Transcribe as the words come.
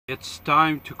It's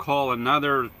time to call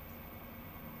another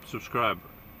subscriber.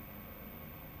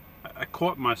 I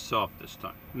caught myself this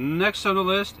time. Next on the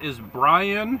list is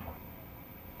Brian.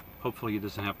 Hopefully he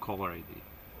doesn't have caller ID.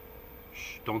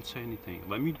 Shh, don't say anything.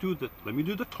 Let me do the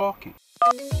talking.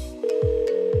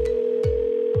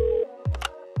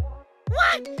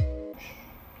 What?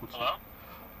 Hello?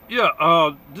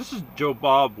 Yeah, this is Joe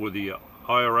Bob with the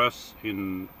IRS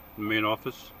in the main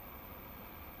office.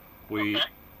 We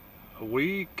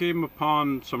came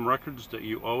upon some records that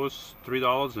you owe us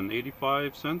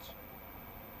 $3.85.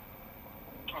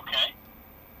 Okay.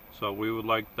 So we would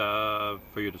like for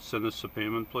you to send us a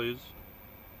payment, please.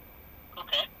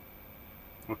 Okay.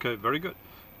 Okay, very good.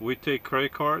 We take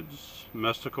credit cards,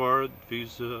 MasterCard,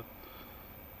 Visa.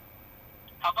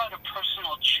 How about a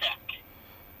personal check?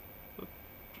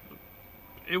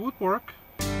 It would work.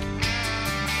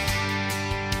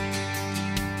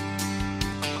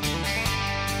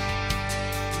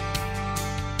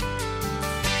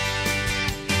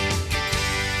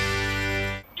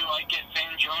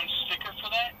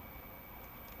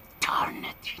 Darn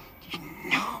it,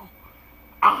 no.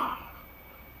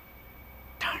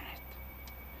 Darn it.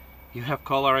 You have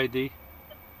caller ID?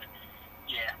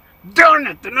 Yeah. Darn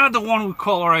it, another one with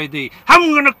caller ID.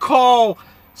 I'm gonna call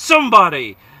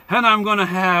somebody, and I'm gonna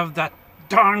have that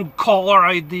darn caller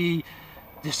ID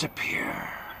disappear.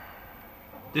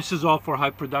 This is all for high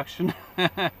production.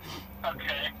 Okay.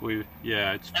 It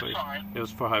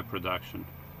was for high production.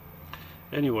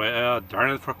 Anyway,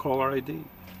 darn it for caller ID.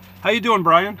 How you doing,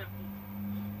 Brian?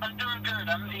 I'm doing good.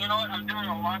 You know what? I'm doing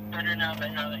a lot better now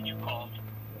that you called.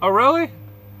 Oh, really?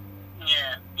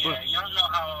 Yeah. You don't know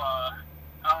how.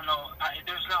 I don't know.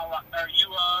 There's not a lot. Are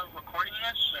you recording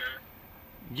this or?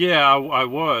 Yeah, I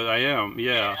was. I am.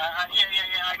 Yeah.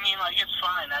 Yeah. I mean, like, it's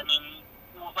fine. I mean,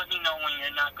 let me know when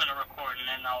you're not gonna record, and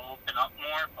then I'll open up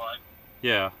more. But.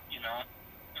 Yeah. You know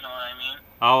what I mean.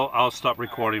 I'll stop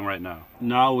recording right now.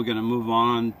 Now we're gonna move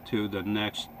on to the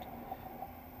next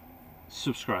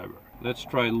subscriber. Let's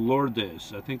try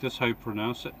Lourdes. I think that's how you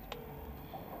pronounce it.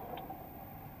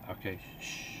 Okay,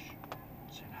 shh.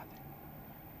 Say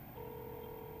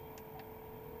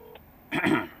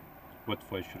nothing. What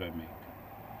voice should I make?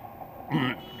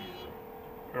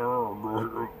 Hello?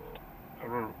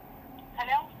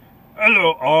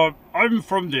 Hello, I'm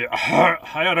from the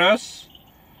IRS.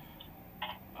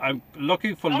 I'm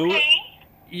looking for Okay.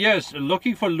 Yes,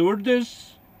 looking for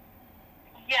Lourdes.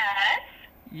 Yes.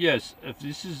 Yes, if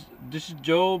this is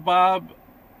Joe Bob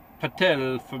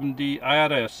Patel from the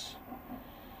IRS.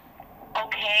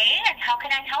 Okay, and how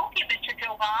can I help you, Mr.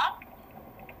 Joe Bob?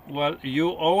 Well,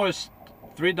 you owe us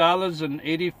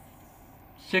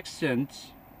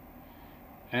 $3.86,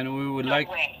 and we would No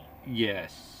way.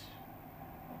 Yes.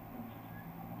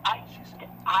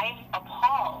 I'm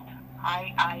appalled.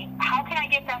 How can I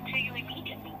get that to you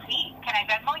immediately, please? Can I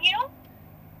Venmo you?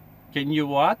 Can you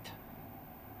what?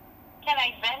 Can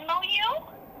I Venmo you?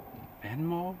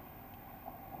 Venmo?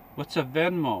 What's a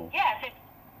Venmo? Yes,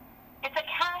 it's a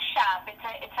cash app.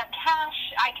 It's a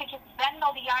cash. I could just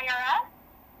Venmo the IRS.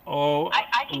 Oh,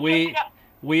 I can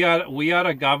we are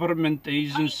a government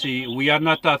agency. We are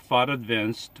not that far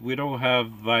advanced. We don't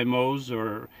have Vimos,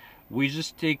 or we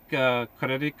just take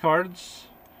credit cards,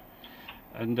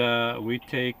 and we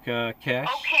take cash.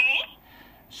 Okay.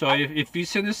 So if you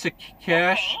send us a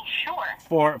cash sure.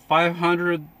 for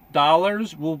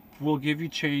 $500, we'll give you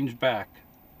change back.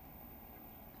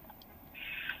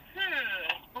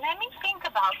 Let me think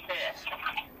about this.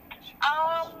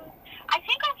 I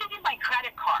think I'll give you my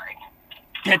credit card.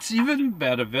 That's even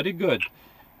better. Very good.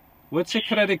 What's your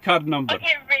credit card number?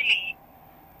 Okay, really.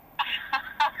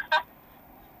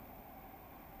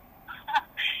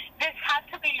 This had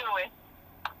to be Louis.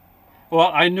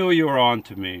 Well, I knew you were on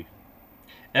to me.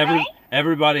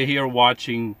 Everybody here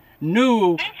watching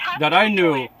knew that I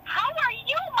knew. Louis. How are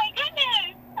you? My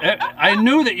goodness. I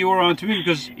knew that you were on to me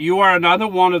because you are another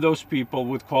one of those people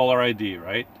with caller ID,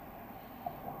 right?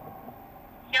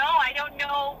 No, I don't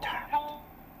know who.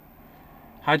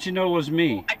 How'd you know it was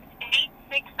me?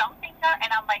 8-6 something there,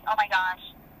 and I'm like, oh my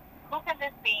gosh, who can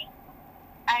this be?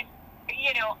 And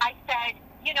I said,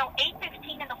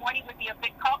 8:15 in the morning would be a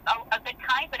good time,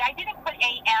 but I didn't put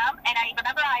AM, and I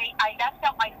remember I left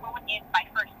out my phone in my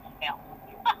first email.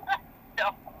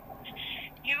 So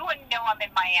you wouldn't know I'm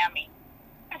in Miami.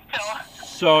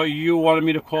 So you wanted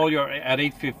me to call you at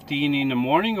 8:15 in the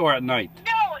morning or at night?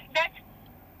 No, that's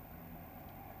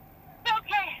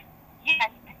okay. Yes,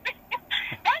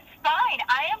 that's fine.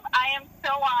 I am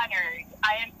so honored.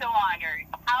 I am so honored.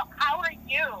 How are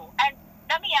you? And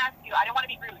let me ask you. I don't want to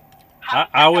be rude.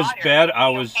 I was bad. I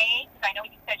was. Okay? 'Cause I know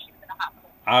you said she was in the hospital.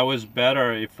 I was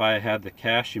better if I had the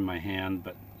cash in my hand,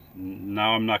 but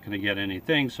now I'm not going to get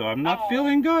anything, so I'm not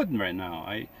feeling good right now.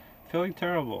 I'm feeling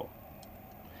terrible.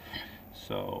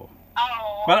 So,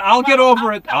 but I'll get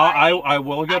over it. I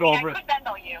will get over it. I could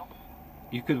vandal you.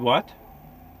 You could what?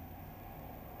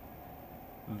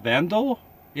 Vandal?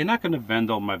 You're not going to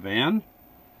vandal my van.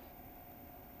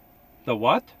 The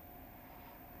what?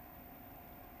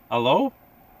 Hello?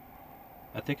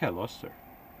 I think I lost her.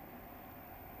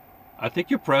 I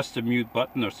think you pressed the mute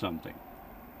button or something.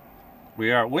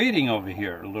 We are waiting over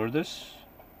here, Lourdes.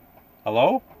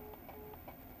 Hello?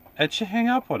 And she hang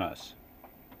up on us.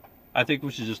 I think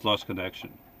we should just lost connection.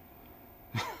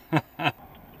 Oh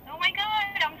my God,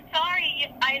 I'm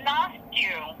sorry. I lost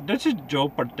you. This is Joe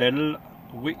Patel.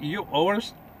 You owe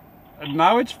us.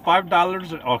 Now it's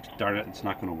 $5. Oh, darn it. It's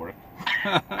not going to work.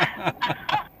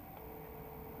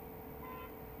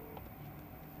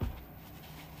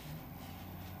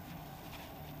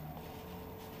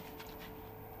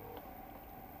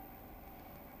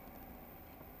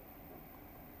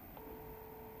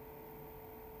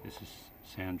 This is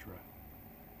Sandra.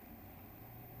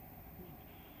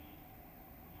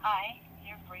 Hi,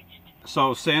 you've reached.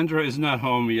 So Sandra is not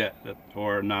home yet,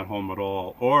 or not home at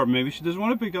all, or maybe she doesn't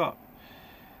want to pick up.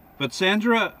 But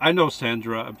Sandra, I know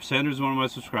Sandra. Sandra's one of my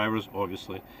subscribers,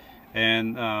 obviously,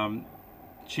 and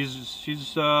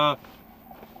she's hold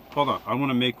on. I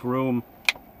want to make room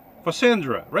for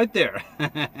Sandra right there.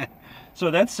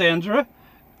 So that's Sandra.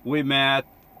 We met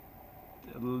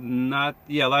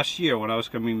last year when I was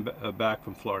coming back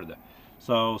from Florida.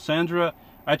 So Sandra,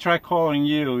 I tried calling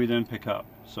you, you didn't pick up.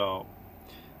 So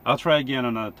I'll try again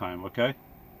another time, okay?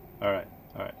 All right.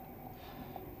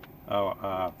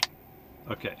 Oh,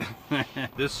 okay.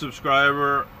 This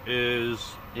subscriber is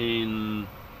in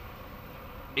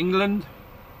England,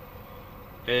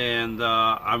 and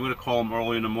I'm gonna call him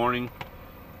early in the morning.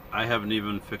 I haven't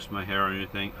even fixed my hair or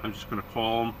anything. I'm just gonna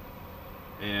call him,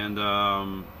 and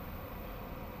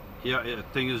yeah, the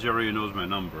thing is, he already knows my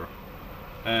number,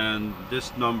 and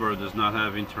this number does not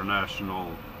have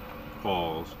international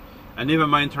calls. And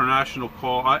even my international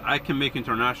call, I can make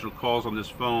international calls on this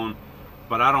phone,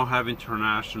 but I don't have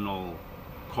international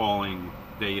calling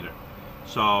data.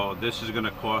 So this is going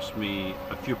to cost me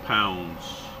a few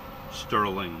pounds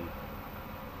sterling.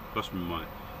 Cost me money.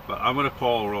 But I'm going to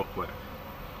call real quick.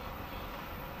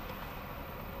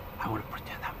 I want to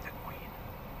pretend I'm the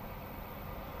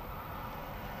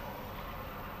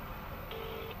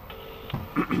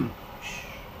queen. Shh.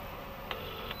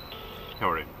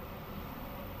 Hurry.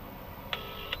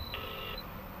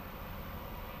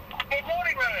 Good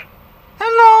morning, man.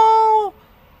 Hello,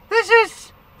 this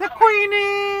is the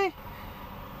Queenie.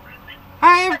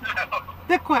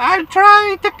 I'm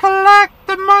trying to collect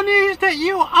the monies that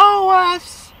you owe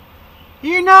us.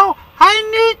 You know, I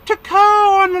need to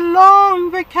go on a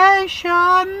long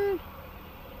vacation.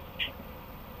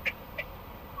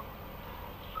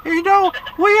 You know,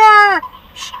 we are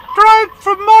striped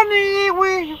for money.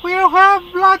 We don't have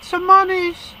lots of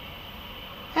monies.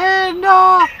 And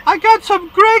I got some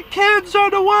great kids on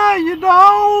the way, you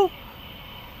know.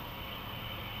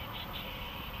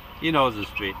 He knows his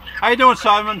feet. How you doing,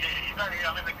 Simon?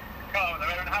 I'm in the car with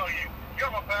him. How are you? You're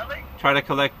my family? Try to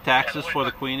collect taxes for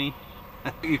the Queenie.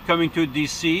 You coming to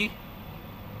DC?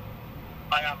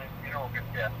 I am in August,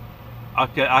 yeah.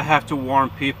 Okay, I have to warn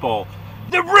people.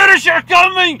 The British are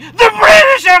coming! The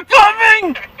British are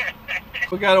coming!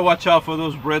 We gotta watch out for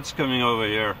those Brits coming over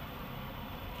here.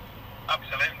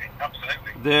 Absolutely,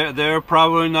 absolutely. They're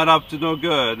probably not up to no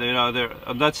good. You know,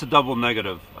 that's a double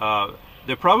negative.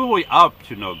 They're probably up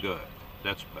to no good.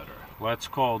 That's better. Let's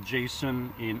call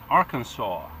Jason in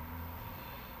Arkansas,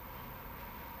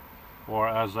 or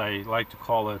as I like to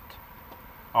call it,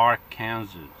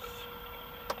 Arkansas.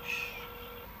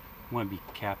 I'm gonna be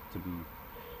Captain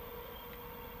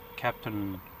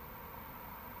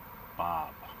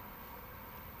Bob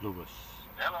Lewis.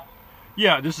 Hello.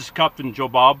 Yeah, this is Captain Joe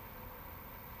Bob.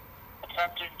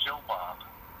 Captain Joe Bob.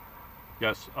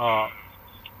 Yes.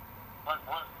 What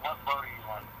boat are you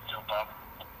on, Joe Bob?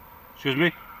 Excuse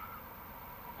me?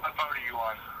 What boat are you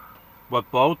on? What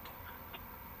boat?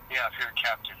 Yeah, if you're a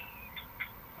captain.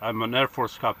 I'm an Air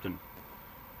Force captain.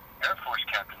 Air Force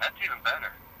captain, that's even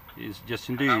better. Yes,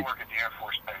 I indeed. work at the Air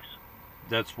Force Base.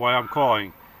 That's why I'm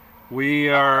calling. We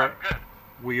are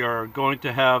going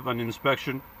to have an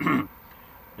inspection,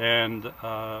 and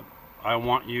I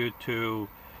want you to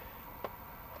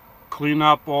clean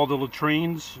up all the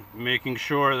latrines, making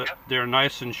sure that they're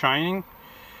nice and shining,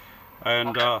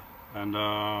 and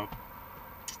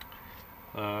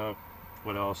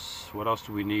what else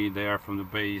do we need there from the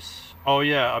base? Oh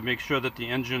yeah, make sure that the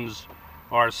engines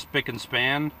or spick and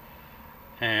span,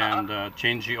 and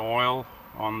change the oil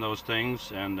on those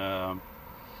things. And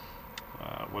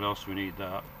what else we need?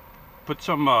 Put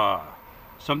some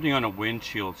something on a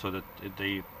windshield so that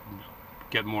they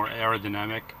get more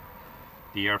aerodynamic.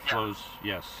 The airflows,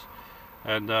 yes.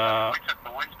 And we took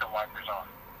the windshield wipers off.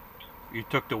 You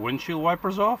took the windshield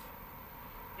wipers off?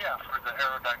 Yeah, for the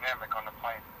aerodynamic on the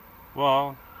plane.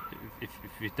 Well, if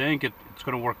you think it's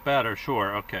going to work better,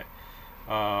 sure, okay.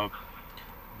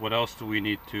 What else do we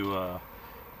need to?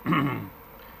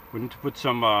 We need to put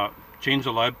some change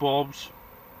the light bulbs.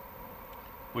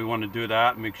 We want to do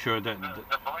that. Make sure that the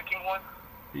blinking one.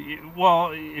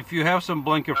 Well, if you have some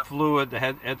blinker fluid,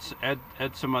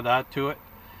 add some of that to it.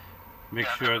 Make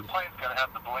sure. The plane's got to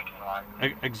have the blinking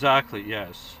light. Exactly.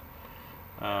 Yes.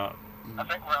 I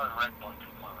think we're out of red blinking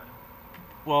fluid.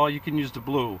 Well, you can use the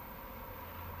blue.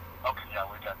 Okay, yeah,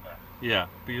 we got that. Yeah,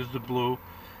 we use the blue,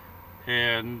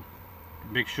 and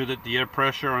make sure that the air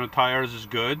pressure on the tires is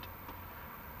good.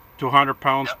 200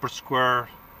 pounds per square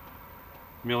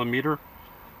millimeter.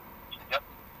 Yep.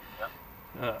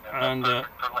 And for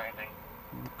landing.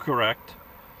 Correct.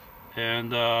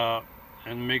 And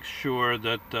make sure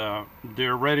that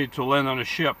they're ready to land on a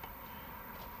ship.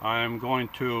 I'm going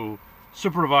to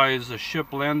supervise a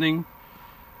ship landing.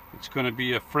 It's going to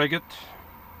be a frigate.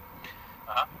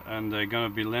 And they're going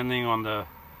to be landing on the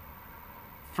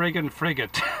friggin'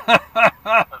 frigate. I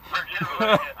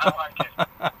like it. I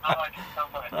like it so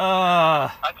much.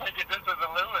 I take it this is a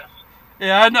Lewis.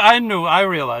 Yeah, I knew. I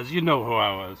realized. You know who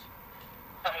I was.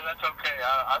 Hey, that's okay.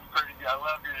 I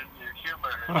love your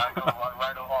humor, and I go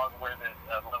right along with it.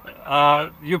 I love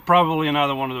it. You're probably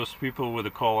another one of those people with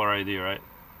a caller ID, right?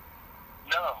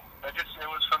 No, it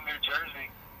was from New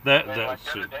Jersey. That's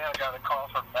the other day I got a call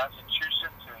from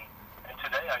Massachusetts, and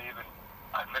today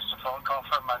I missed a phone call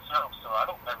from myself, so I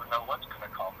don't ever know what's going to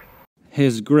call me.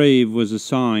 His grave was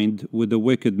assigned with the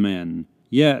wicked man,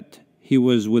 yet he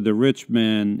was with the rich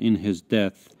man in his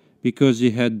death, because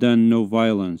he had done no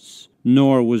violence,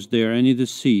 nor was there any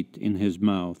deceit in his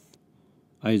mouth.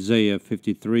 Isaiah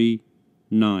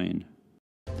 53:9.